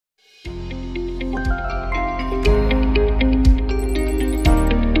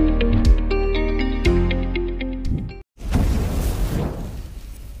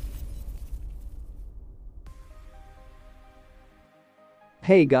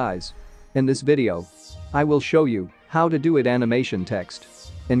Hey guys! In this video, I will show you how to do it animation text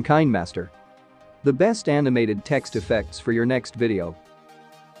in Kinemaster. The best animated text effects for your next video.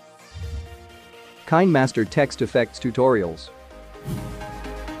 Kinemaster Text Effects Tutorials.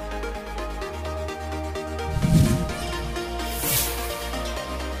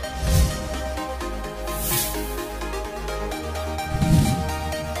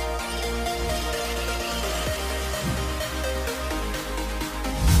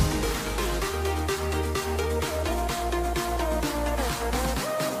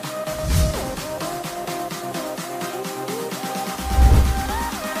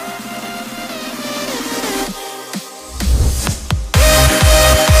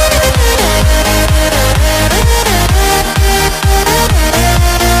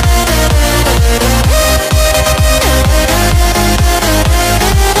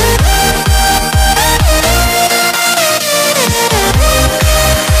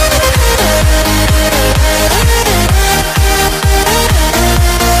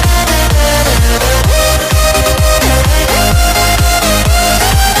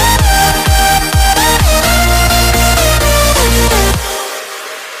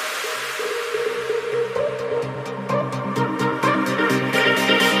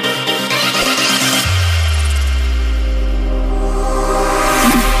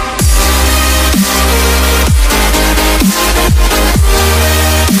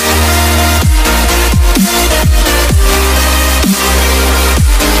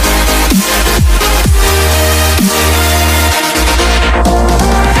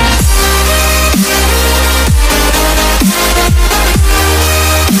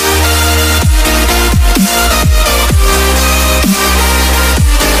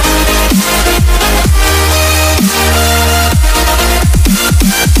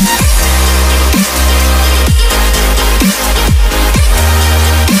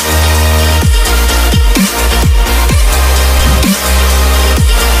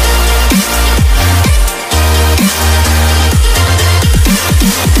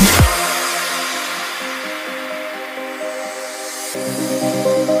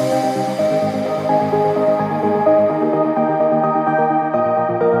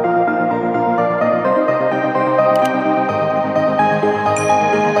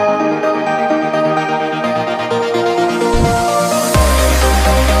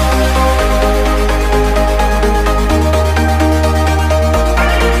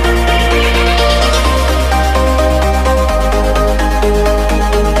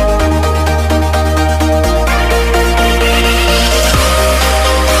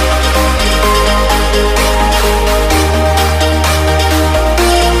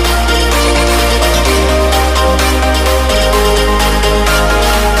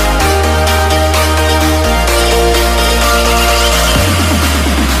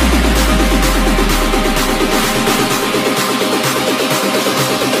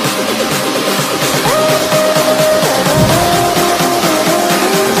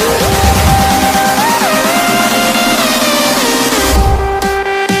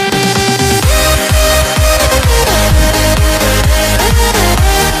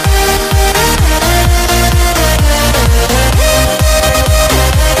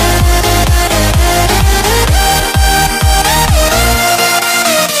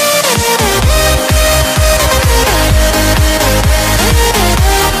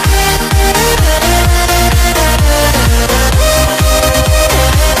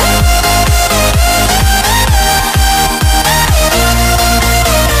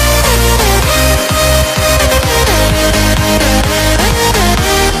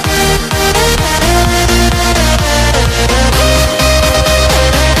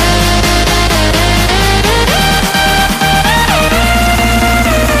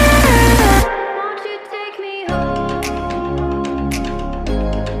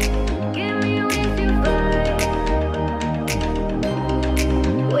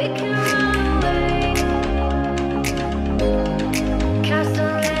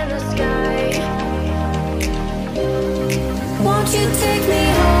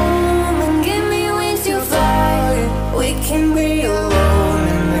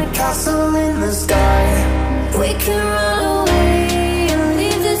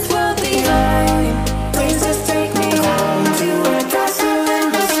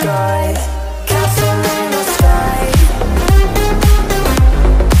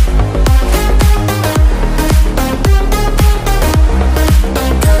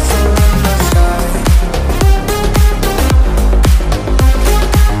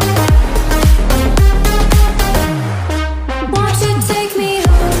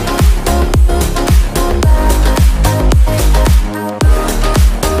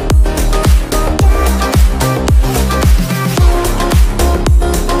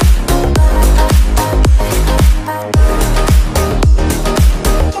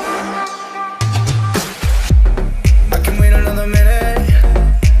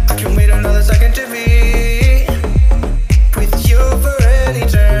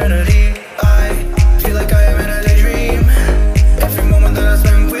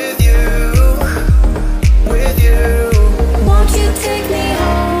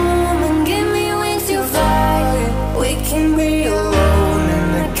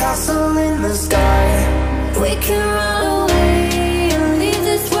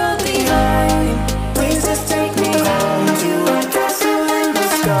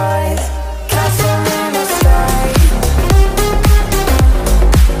 skies, castle in the sky.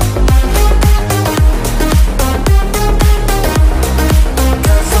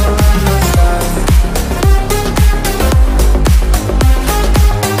 Castle in the sky.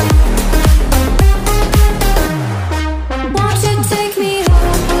 Won't you take me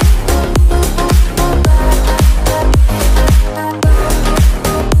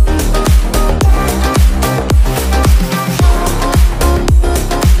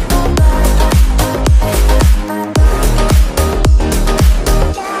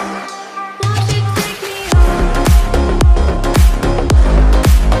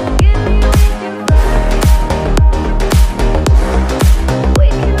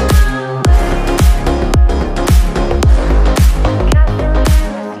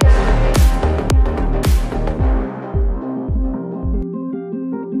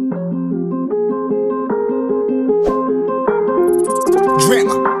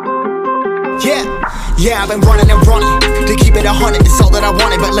Yeah, I've been running and running to keep it 100, it's all that I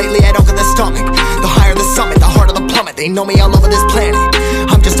wanted. But lately I don't get the stomach. The higher the summit, the harder the plummet. They know me all over this planet.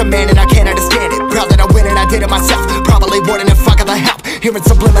 I'm just a man and I can't understand it. Proud that I win and I did it myself. Probably wouldn't if I got the help. Hearing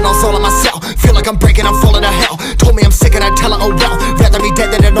subliminals all on myself. Feel like I'm breaking, I'm falling to hell. Told me I'm sick and I tell her, oh well. Rather be dead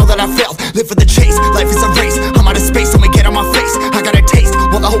than to know that I failed. Live for the chase, life is a race. I'm out of space, so me get on my face. I got a taste,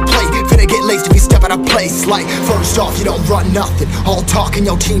 want the whole plate. Finna get laced if you step out of place. Like, first off, you don't run nothing. All talking,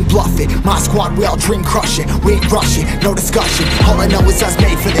 your team bluffing. My squad, we all dream crushing. We ain't rushing, no discussion. All I know is us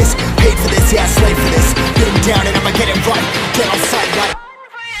made for this. Paid for this, yeah, slave for this. Been down and I'ma get it right. Get on sight like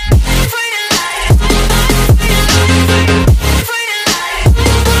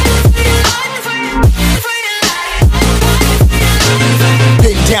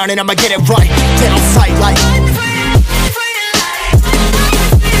down and I'ma get it right. Dead on sight like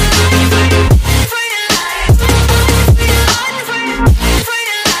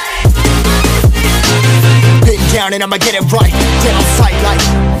been down and I'ma get it right. Dead on sight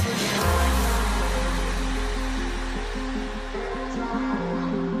like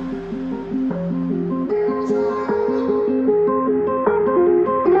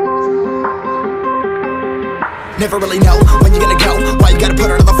never really know when you gonna go. Why you gotta put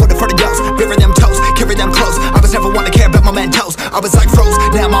another foot in front of yours? Bury them toes, carry them close. I was never one to care about my mentos. I was like froze,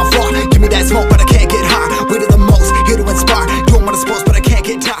 now I'm on floor. Give me that smoke, but I can't get high. We do the most, here to inspire. Doing what I'm supposed, but I can't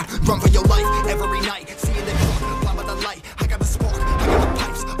get tired. Run for your life every night. Seeing the dark, blind by the light. I got the spark, I got the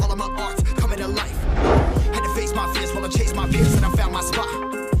pipes. All of my arts coming to life. Had to face my fears while I chased my peers, and I found my spot.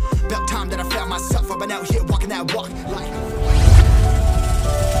 About time that I found myself. I've been out here walking that walk like